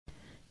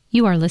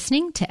You are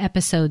listening to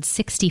episode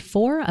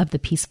 64 of the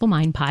Peaceful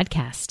Mind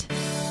Podcast.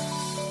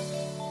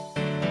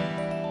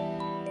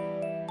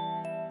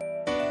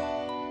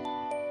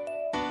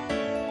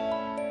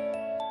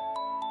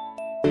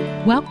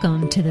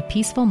 Welcome to the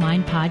Peaceful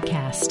Mind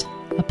Podcast,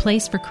 a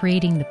place for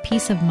creating the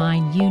peace of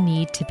mind you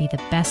need to be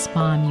the best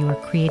mom you were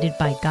created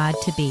by God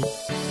to be.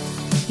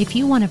 If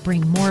you want to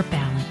bring more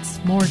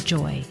balance, more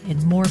joy,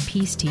 and more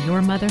peace to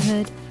your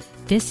motherhood,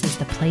 this is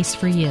the place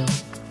for you.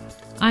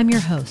 I'm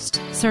your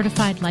host,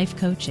 certified life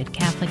coach and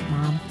Catholic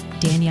mom,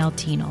 Danielle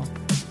Tienel.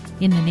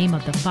 In the name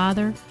of the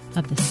Father,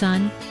 of the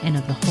Son, and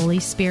of the Holy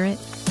Spirit,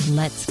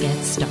 let's get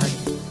started.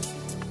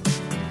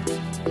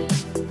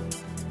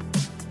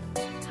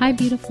 Hi,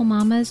 beautiful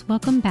mamas.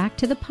 Welcome back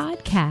to the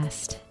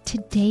podcast.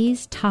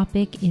 Today's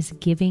topic is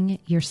giving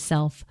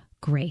yourself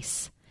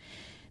grace.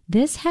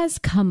 This has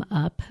come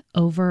up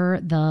over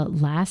the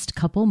last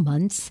couple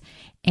months,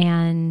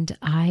 and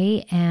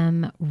I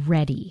am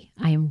ready.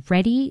 I am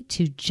ready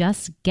to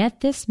just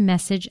get this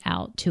message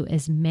out to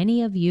as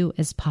many of you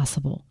as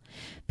possible,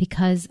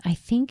 because I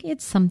think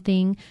it's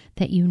something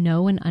that you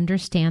know and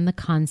understand the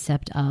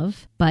concept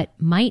of, but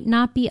might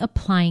not be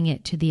applying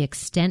it to the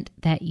extent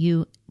that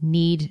you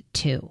need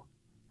to.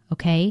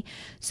 Okay,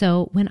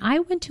 so when I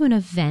went to an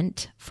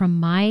event from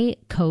my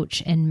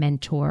coach and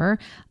mentor,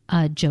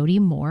 Jody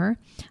Moore,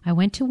 I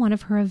went to one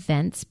of her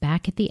events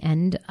back at the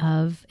end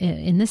of,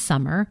 in the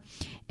summer,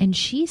 and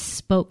she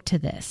spoke to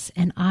this,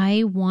 and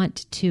I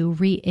want to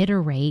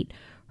reiterate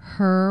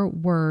her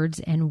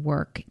words and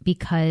work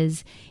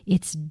because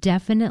it's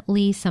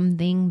definitely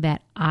something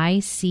that I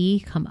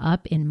see come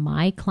up in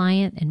my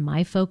client and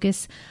my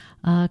focus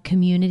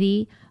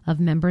community of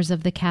members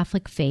of the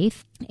Catholic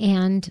faith,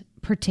 and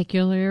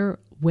particular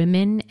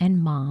women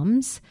and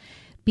moms,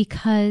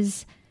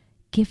 because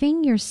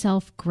giving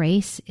yourself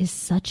grace is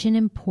such an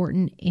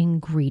important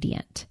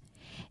ingredient.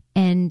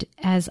 And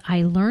as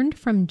I learned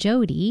from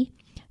Jody,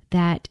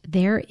 that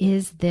there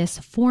is this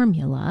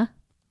formula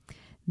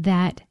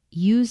that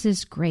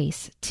uses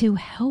grace to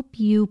help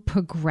you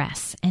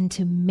progress and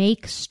to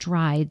make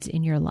strides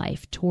in your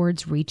life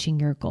towards reaching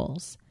your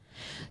goals.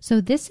 So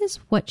this is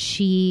what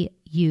she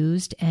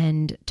used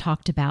and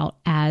talked about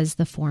as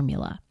the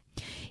formula.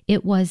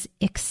 It was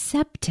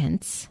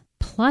acceptance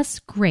plus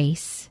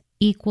grace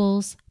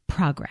equals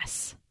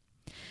progress.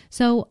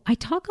 So I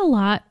talk a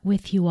lot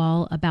with you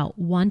all about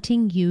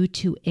wanting you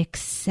to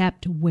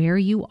accept where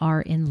you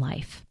are in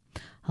life.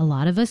 A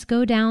lot of us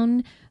go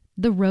down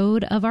the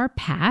road of our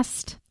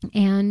past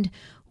and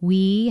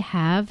we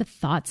have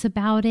thoughts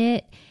about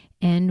it,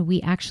 and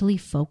we actually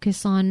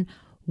focus on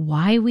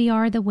why we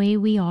are the way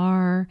we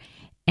are,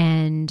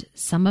 and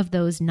some of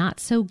those not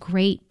so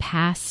great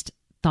past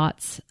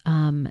thoughts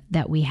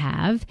that we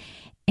have.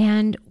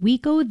 And we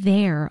go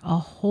there a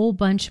whole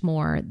bunch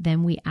more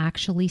than we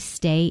actually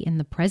stay in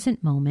the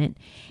present moment,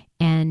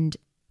 and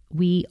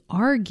we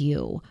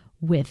argue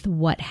with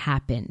what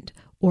happened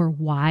or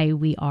why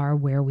we are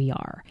where we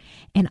are.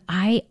 And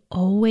I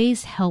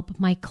always help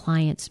my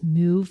clients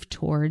move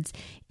towards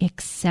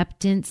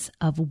acceptance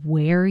of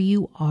where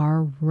you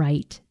are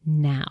right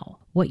now,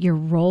 what your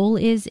role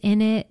is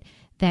in it,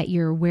 that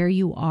you're where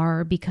you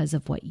are because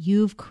of what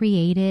you've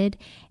created,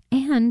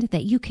 and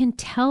that you can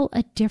tell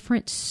a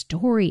different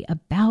story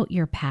about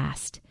your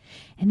past,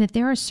 and that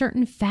there are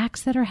certain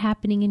facts that are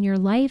happening in your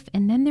life,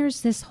 and then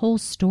there's this whole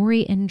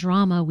story and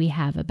drama we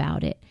have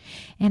about it.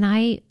 And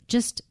I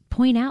just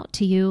point out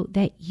to you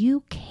that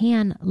you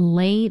can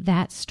lay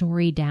that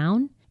story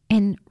down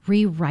and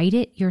rewrite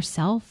it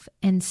yourself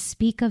and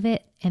speak of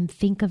it and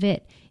think of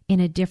it in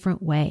a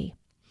different way.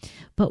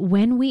 But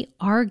when we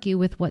argue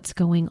with what's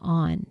going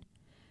on,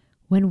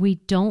 when we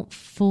don't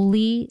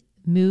fully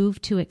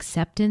move to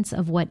acceptance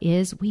of what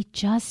is, we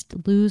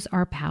just lose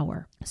our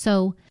power.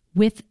 So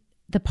with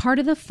the part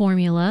of the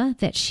formula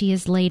that she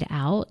has laid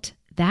out,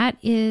 that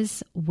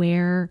is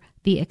where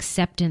the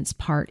acceptance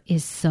part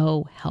is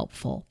so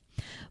helpful.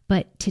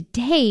 But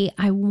today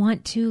I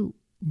want to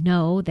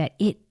know that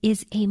it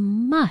is a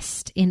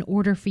must in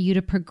order for you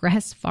to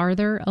progress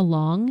farther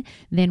along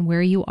than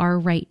where you are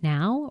right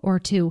now, or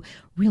to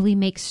really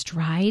make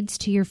strides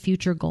to your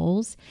future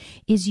goals,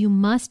 is you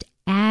must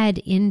add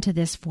into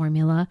this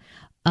formula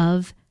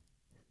of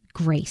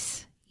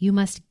grace. You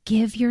must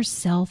give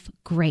yourself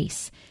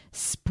grace.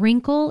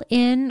 Sprinkle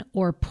in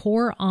or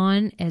pour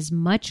on as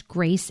much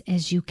grace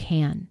as you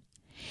can.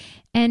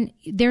 And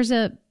there's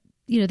a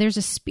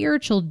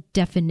spiritual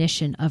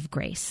definition of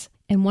grace.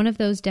 And one of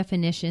those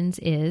definitions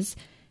is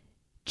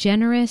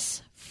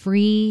generous,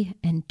 free,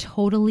 and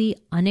totally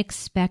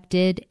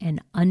unexpected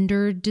and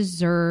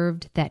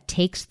underdeserved, that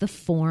takes the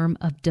form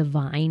of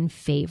divine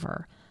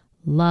favor,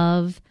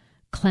 love,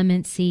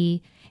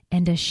 clemency,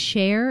 and a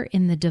share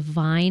in the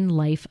divine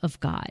life of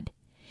God.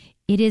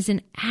 It is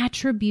an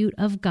attribute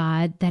of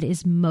God that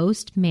is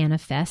most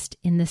manifest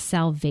in the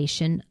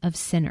salvation of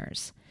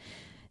sinners.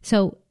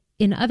 So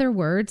in other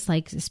words,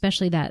 like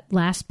especially that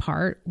last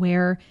part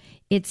where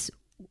it's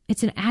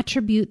an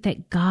attribute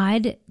that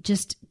God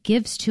just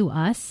gives to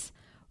us,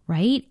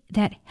 right?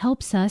 That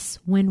helps us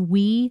when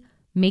we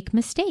make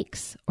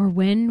mistakes or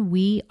when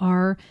we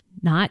are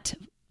not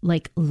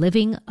like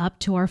living up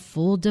to our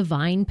full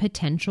divine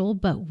potential,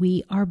 but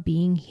we are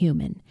being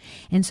human.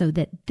 And so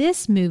that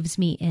this moves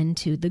me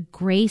into the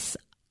grace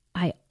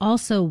I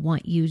also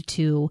want you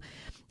to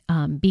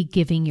be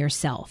giving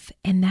yourself.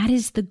 And that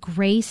is the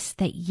grace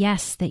that,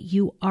 yes, that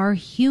you are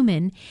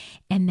human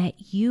and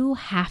that you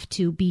have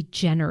to be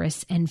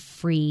generous and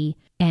free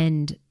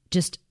and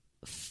just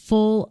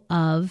full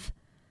of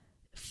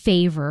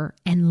favor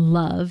and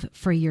love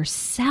for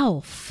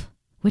yourself,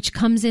 which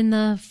comes in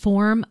the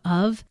form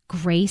of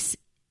grace,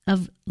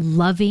 of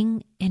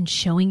loving and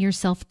showing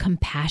yourself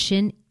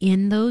compassion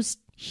in those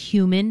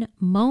human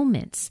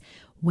moments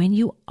when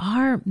you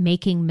are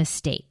making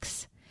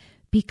mistakes,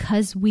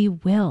 because we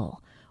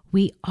will.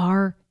 We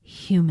are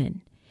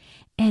human.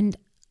 And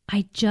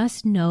I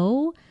just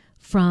know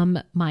from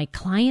my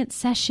client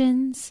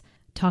sessions,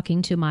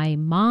 talking to my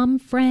mom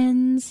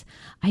friends,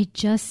 I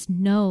just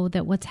know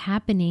that what's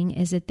happening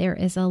is that there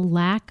is a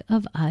lack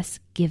of us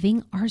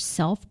giving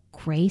ourselves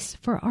grace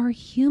for our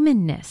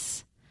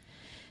humanness.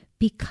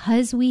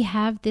 Because we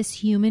have this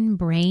human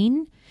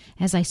brain,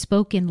 as I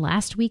spoke in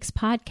last week's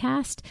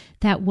podcast,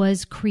 that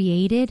was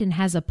created and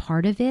has a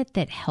part of it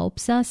that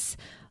helps us,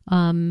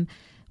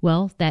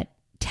 that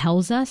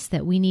tells us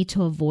that we need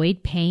to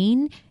avoid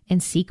pain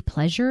and seek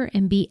pleasure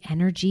and be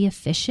energy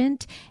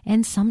efficient.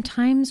 And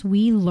sometimes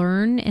we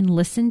learn and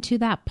listen to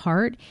that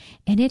part,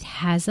 and it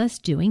has us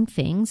doing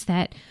things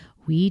that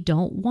we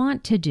don't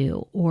want to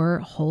do or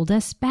hold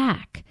us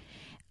back.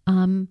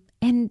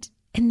 And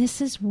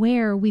this is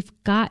where we've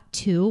got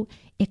to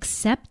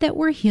accept that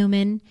we're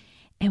human,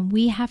 and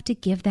we have to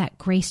give that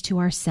grace to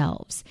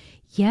ourselves.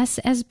 Yes,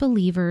 as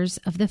believers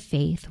of the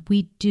faith,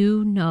 we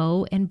do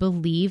know and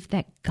believe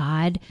that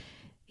God,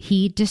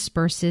 He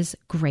disperses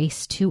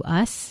grace to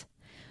us.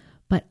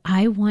 But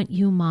I want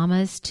you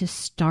mamas to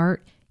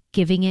start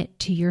giving it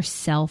to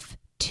yourself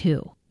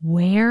too.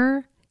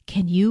 Where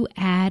can you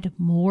add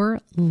more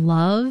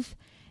love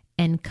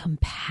and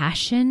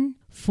compassion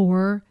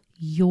for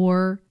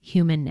your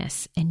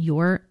humanness and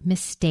your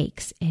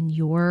mistakes and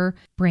your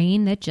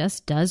brain that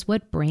just does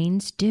what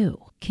brains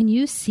do? Can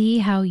you see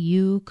how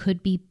you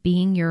could be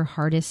being your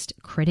hardest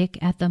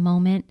critic at the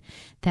moment?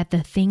 That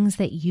the things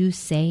that you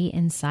say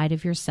inside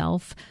of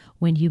yourself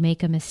when you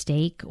make a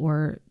mistake,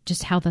 or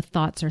just how the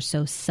thoughts are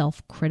so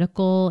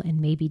self-critical and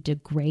maybe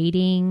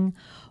degrading,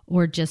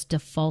 or just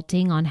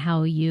defaulting on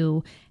how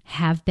you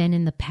have been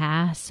in the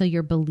past. So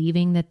you're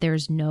believing that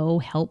there's no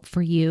help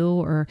for you,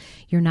 or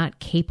you're not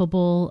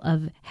capable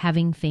of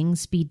having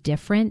things be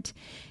different.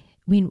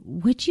 I mean,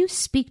 would you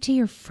speak to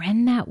your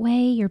friend that way,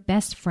 your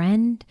best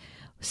friend,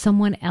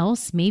 someone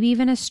else, maybe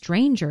even a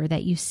stranger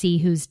that you see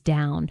who's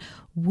down?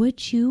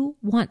 Would you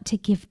want to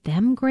give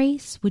them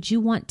grace? Would you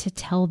want to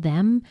tell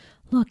them,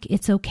 look,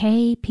 it's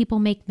okay. People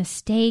make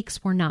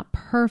mistakes. We're not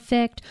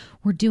perfect.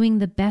 We're doing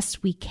the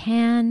best we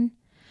can.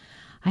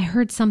 I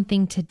heard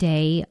something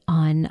today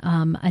on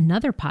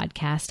another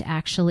podcast,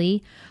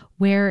 actually,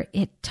 where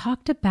it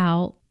talked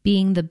about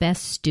being the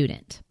best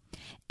student.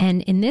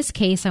 And in this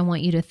case, I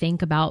want you to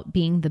think about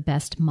being the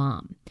best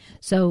mom.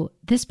 So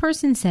this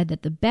person said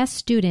that the best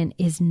student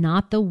is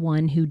not the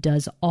one who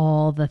does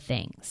all the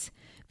things.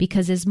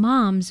 Because as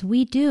moms,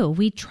 we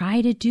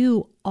try to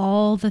do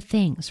all the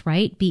things,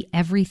 right? Be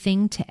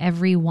everything to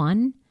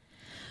everyone.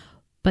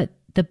 But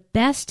the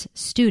best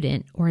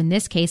student, or in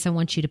this case, I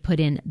want you to put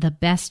in the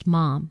best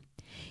mom,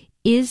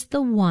 is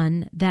the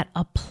one that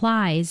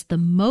applies the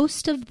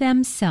most of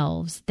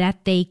themselves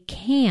that they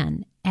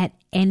can at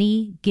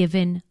any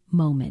given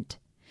moment.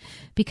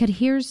 Because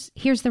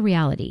here's the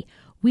reality.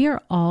 We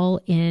are all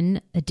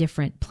in a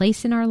different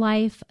place in our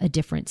life, a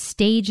different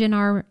stage in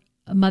our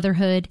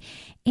motherhood,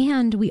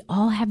 and we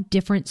all have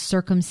different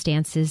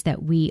circumstances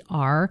that we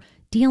are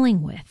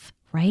dealing with,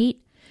 right?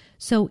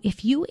 So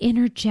if you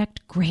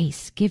interject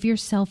grace, give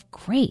yourself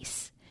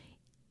grace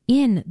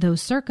in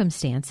those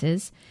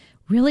circumstances,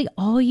 really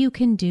all you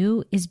can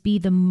do is be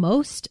the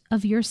most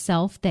of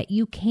yourself that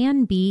you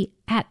can be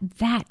at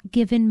that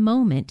given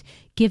moment,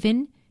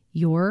 given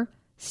your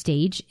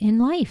stage in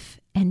life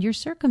and your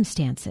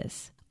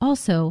circumstances.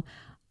 Also,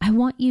 I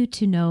want you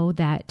to know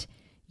that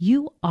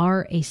you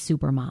are a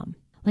supermom.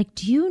 Like,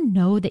 do you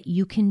know that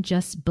you can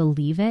just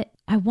believe it?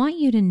 I want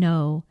you to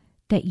know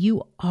that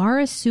you are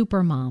a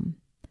supermom,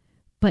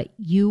 but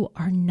you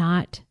are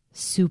not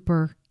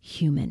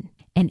superhuman.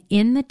 And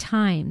in the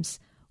times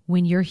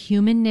when your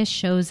humanness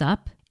shows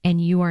up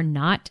and you are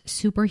not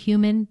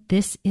superhuman,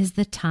 this is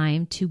the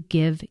time to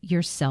give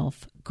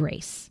yourself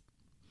grace.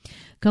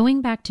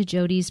 Going back to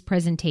Jody's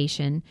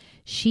presentation,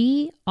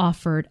 she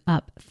offered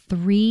up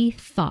 3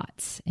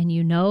 thoughts. And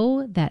you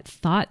know that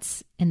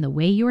thoughts and the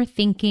way you're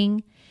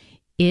thinking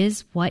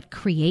is what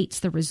creates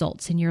the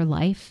results in your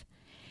life.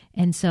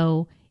 And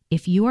so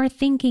if you are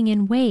thinking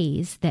in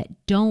ways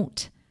that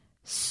don't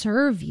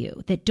serve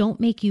you, that don't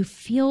make you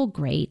feel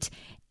great,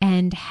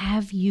 and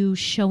have you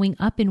showing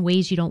up in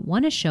ways you don't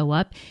want to show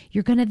up,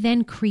 you're going to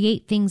then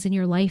create things in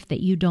your life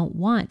that you don't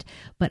want.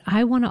 But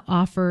I want to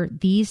offer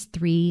these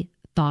 3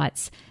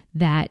 thoughts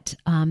that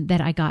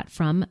I got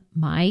from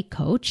my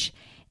coach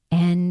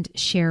and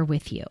share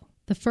with you.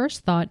 The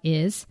first thought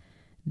is,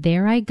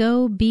 there I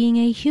go being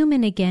a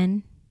human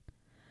again.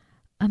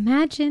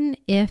 Imagine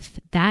if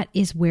that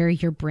is where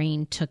your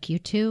brain took you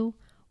to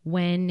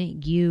when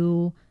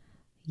you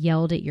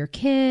yelled at your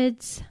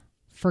kids,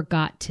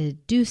 forgot to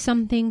do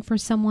something for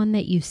someone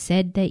that you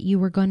said that you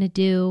were going to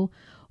do,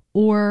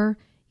 or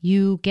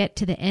you get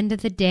to the end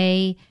of the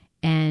day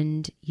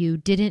and you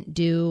didn't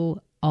do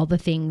all the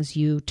things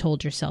you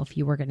told yourself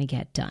you were going to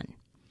get done.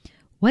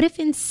 What if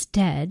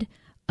instead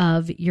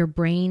of your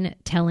brain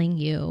telling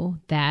you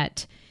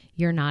that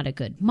you're not a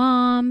good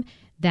mom,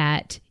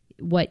 that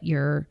what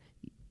you're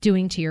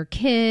doing to your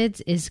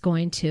kids is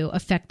going to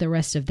affect the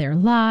rest of their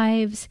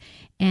lives,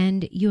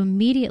 and you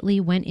immediately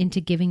went into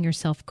giving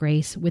yourself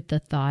grace with the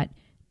thought,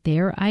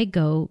 there I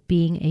go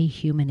being a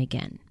human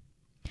again.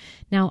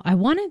 Now, I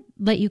want to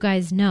let you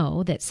guys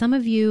know that some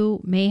of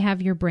you may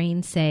have your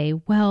brain say,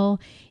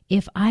 well,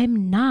 if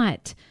I'm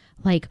not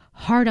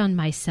hard on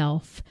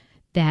myself,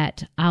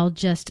 that I'll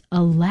just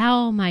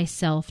allow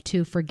myself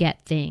to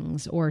forget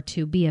things or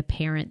to be a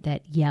parent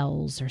that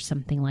yells or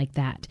something like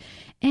that.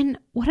 And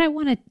what I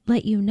want to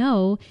let you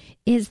know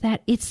is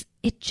that it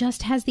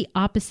just has the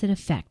opposite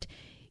effect.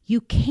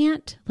 You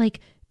can't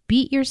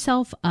beat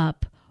yourself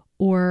up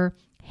or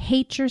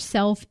hate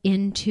yourself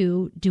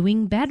into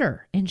doing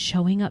better and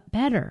showing up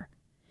better.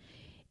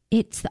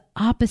 It's the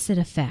opposite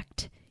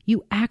effect.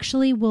 You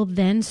actually will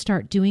then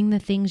start doing the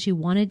things you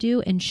want to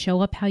do and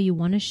show up how you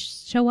want to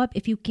show up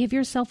if you give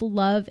yourself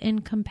love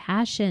and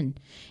compassion.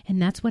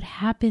 And that's what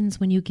happens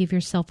when you give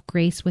yourself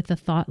grace with a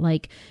thought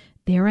like,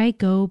 there I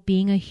go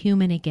being a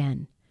human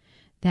again.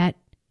 That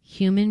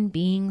human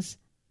beings,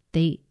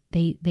 they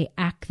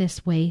act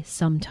this way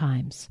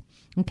sometimes.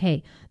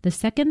 Okay, the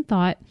second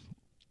thought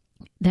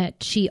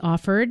that she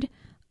offered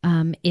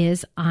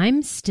is,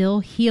 I'm still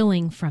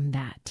healing from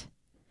that.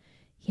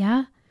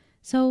 Yeah,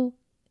 so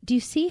do you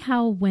see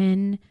how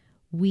when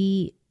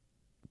we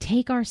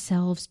take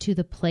ourselves to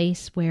the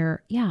place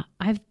where, yeah,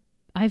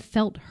 I've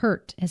felt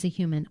hurt as a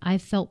human,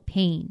 I've felt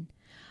pain,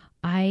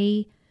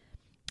 I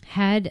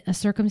had a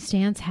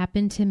circumstance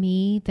happen to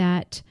me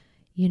that,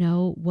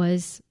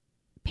 was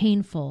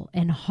painful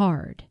and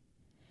hard,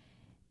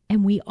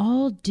 and we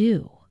all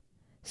do.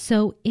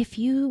 So if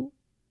you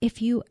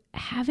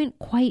haven't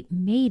quite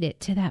made it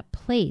to that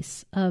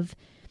place of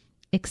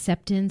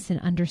acceptance and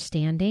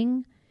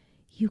understanding,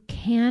 you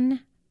can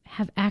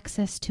have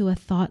access to a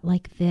thought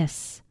like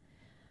this.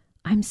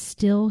 I'm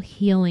still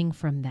healing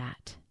from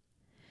that.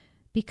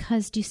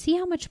 Because do you see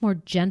how much more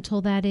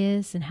gentle that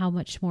is and how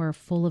much more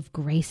full of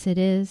grace it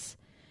is?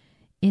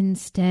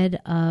 Instead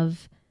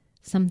of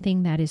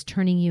something that is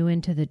turning you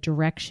into the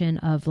direction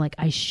of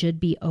I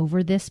should be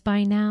over this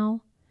by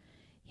now.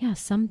 Yeah,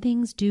 some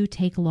things do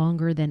take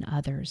longer than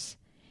others.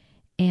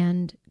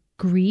 And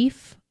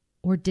grief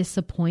or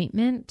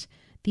disappointment,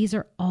 these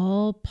are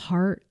all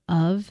part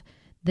of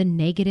the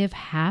negative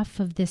half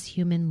of this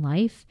human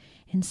life.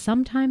 And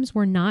sometimes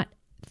we're not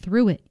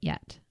through it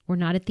yet. We're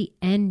not at the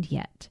end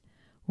yet.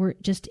 We're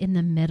just in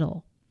the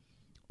middle,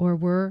 or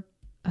we're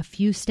a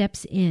few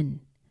steps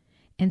in.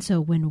 And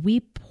so when we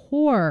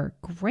pour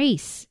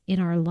grace in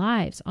our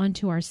lives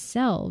onto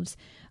ourselves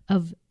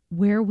of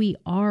where we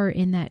are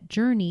in that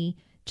journey,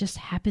 just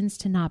happens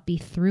to not be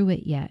through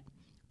it yet,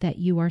 that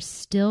you are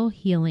still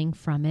healing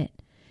from it,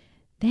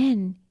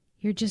 then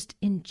you're just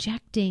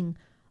injecting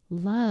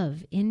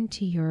love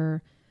into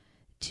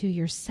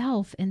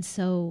yourself. And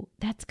so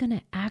that's going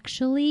to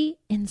actually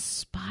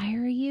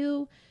inspire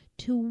you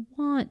to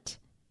want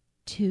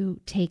to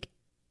take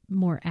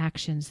more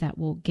actions that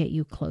will get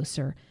you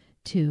closer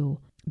to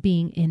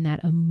being in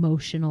that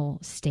emotional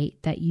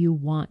state that you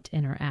want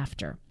and are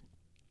after.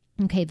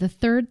 Okay, the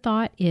third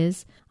thought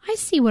is, I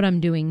see what I'm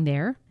doing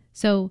there.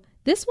 So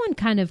this one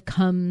kind of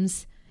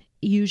comes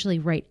usually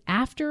right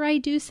after I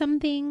do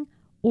something,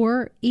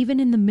 or even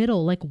in the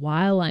middle,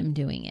 while I'm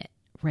doing it,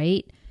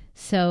 right?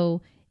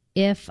 So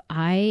if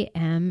I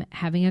am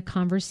having a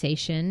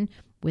conversation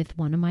with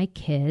one of my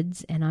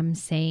kids and I'm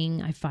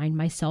saying, I find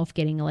myself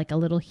getting a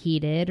little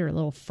heated or a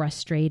little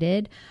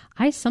frustrated,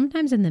 I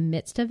sometimes in the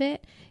midst of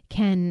it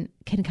can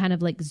kind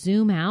of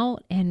zoom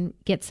out and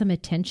get some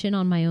attention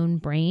on my own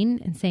brain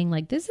and saying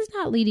this is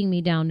not leading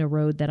me down the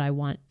road that I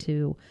want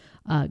to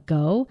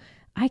go.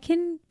 I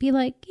can be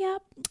yeah,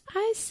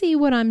 I see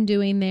what I'm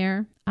doing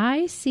there.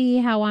 I see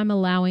how I'm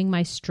allowing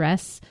my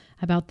stress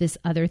about this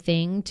other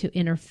thing to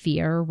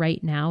interfere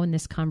right now in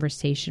this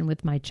conversation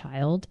with my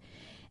child.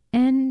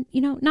 And,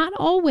 not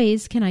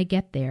always can I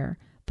get there,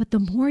 but the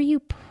more you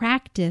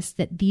practice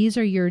that these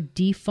are your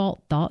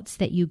default thoughts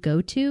that you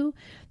go to,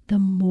 the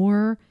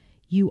more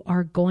you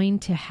are going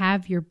to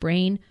have your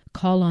brain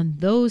call on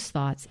those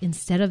thoughts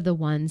instead of the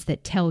ones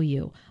that tell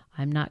you,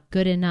 I'm not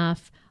good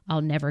enough,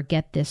 I'll never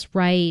get this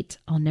right,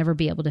 I'll never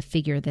be able to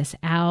figure this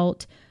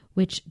out,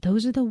 which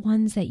those are the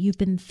ones that you've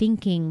been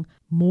thinking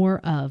more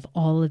of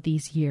all of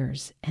these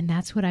years. And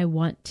that's what I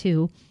want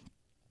to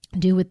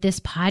do with this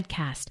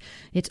podcast.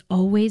 It's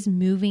always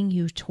moving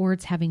you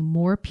towards having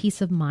more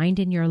peace of mind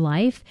in your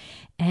life,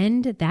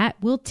 and that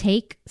will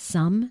take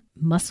some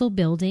muscle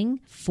building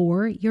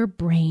for your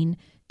brain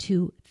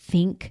to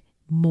think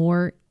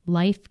more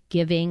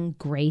life-giving,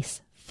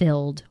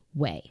 grace-filled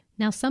way.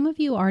 Now, some of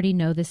you already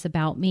know this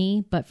about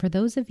me, but for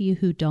those of you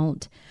who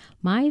don't,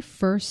 my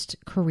first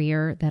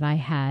career that I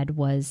had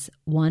was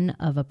one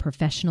of a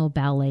professional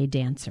ballet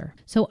dancer.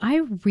 So I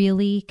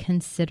really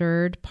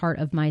considered part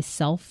of my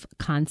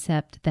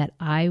self-concept that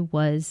I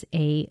was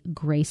a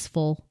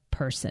graceful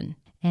person.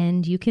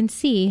 And you can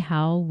see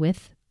how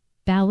with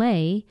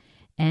ballet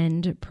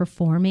and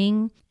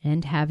performing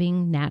and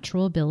having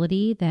natural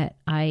ability that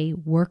I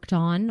worked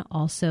on,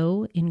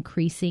 also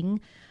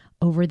increasing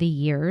over the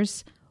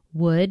years,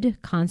 would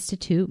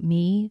constitute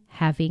me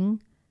having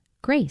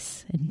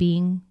grace and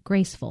being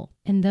graceful.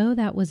 And though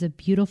that was a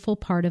beautiful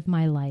part of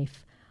my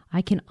life,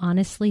 I can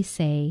honestly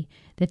say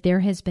that there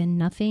has been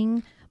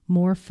nothing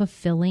more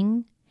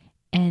fulfilling,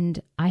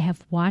 and I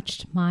have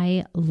watched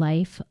my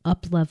life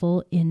up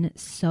level in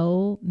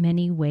so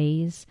many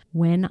ways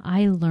when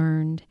I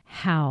learned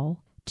how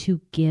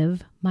to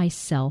give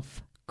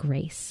myself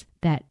grace.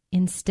 That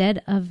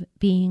instead of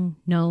being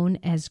known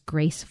as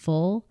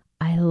graceful,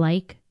 I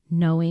like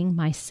knowing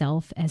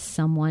myself as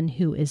someone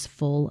who is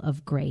full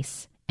of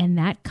grace. And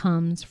that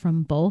comes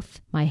from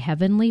both my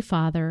Heavenly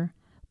Father,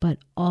 but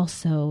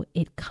also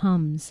it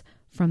comes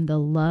from the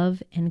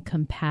love and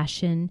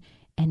compassion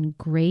and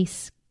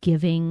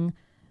grace-giving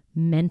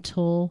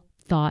mental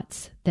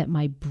thoughts that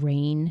my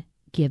brain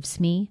gives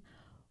me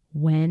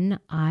when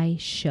I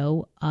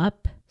show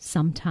up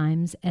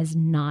sometimes as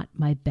not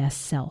my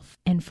best self.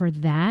 And for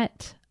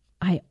that,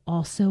 I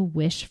also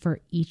wish for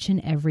each and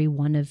every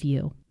one of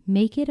you.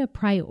 Make it a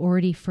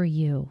priority for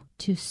you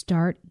to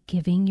start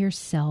giving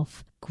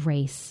yourself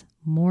grace,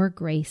 more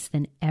grace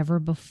than ever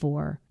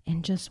before,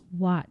 and just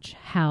watch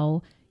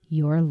how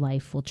your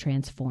life will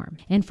transform.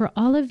 And for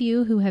all of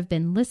you who have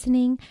been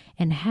listening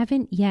and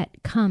haven't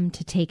yet come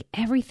to take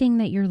everything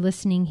that you're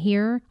listening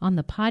here on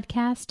the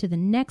podcast to the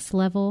next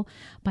level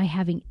by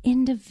having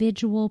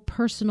individual,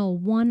 personal,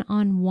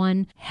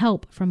 one-on-one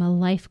help from a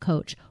life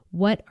coach,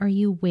 what are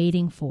you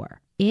waiting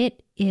for?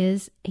 It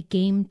is a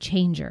game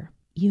changer.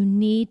 You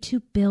need to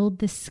build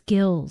the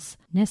skills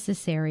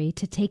necessary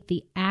to take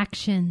the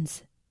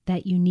actions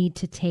that you need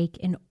to take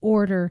in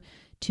order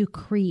to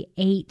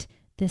create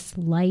this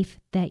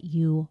life that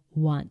you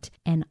want.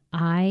 And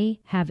I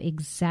have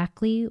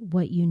exactly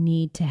what you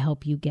need to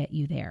help you get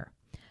you there.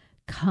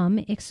 Come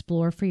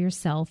explore for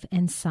yourself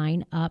and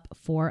sign up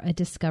for a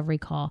discovery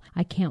call.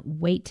 I can't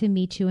wait to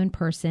meet you in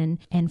person.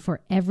 And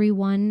for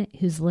everyone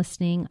who's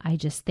listening, I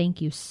just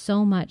thank you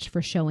so much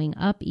for showing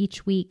up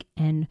each week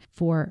and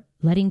for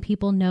letting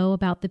people know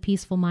about the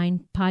Peaceful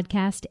Mind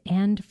podcast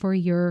and for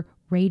your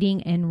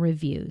rating and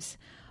reviews.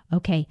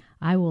 Okay,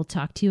 I will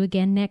talk to you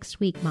again next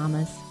week,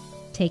 mamas.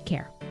 Take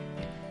care.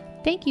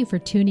 Thank you for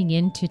tuning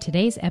in to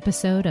today's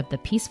episode of the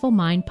Peaceful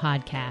Mind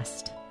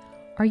podcast.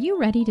 Are you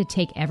ready to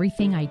take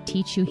everything I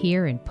teach you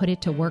here and put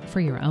it to work for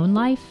your own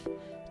life?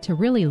 To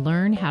really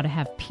learn how to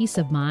have peace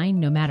of mind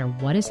no matter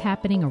what is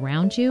happening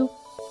around you?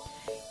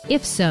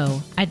 If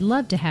so, I'd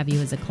love to have you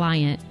as a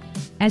client.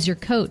 As your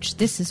coach,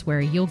 this is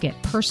where you'll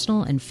get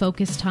personal and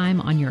focused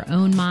time on your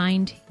own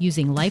mind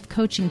using life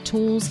coaching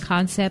tools,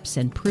 concepts,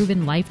 and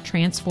proven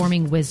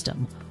life-transforming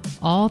wisdom,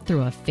 all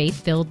through a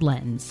faith-filled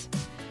lens.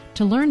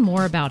 To learn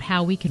more about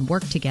how we can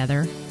work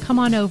together, come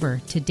on over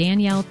to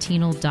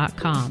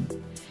DanielleTienel.com.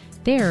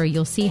 There,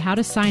 you'll see how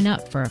to sign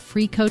up for a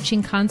free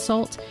coaching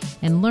consult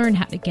and learn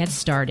how to get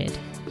started.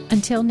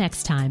 Until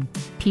next time,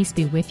 peace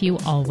be with you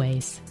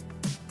always.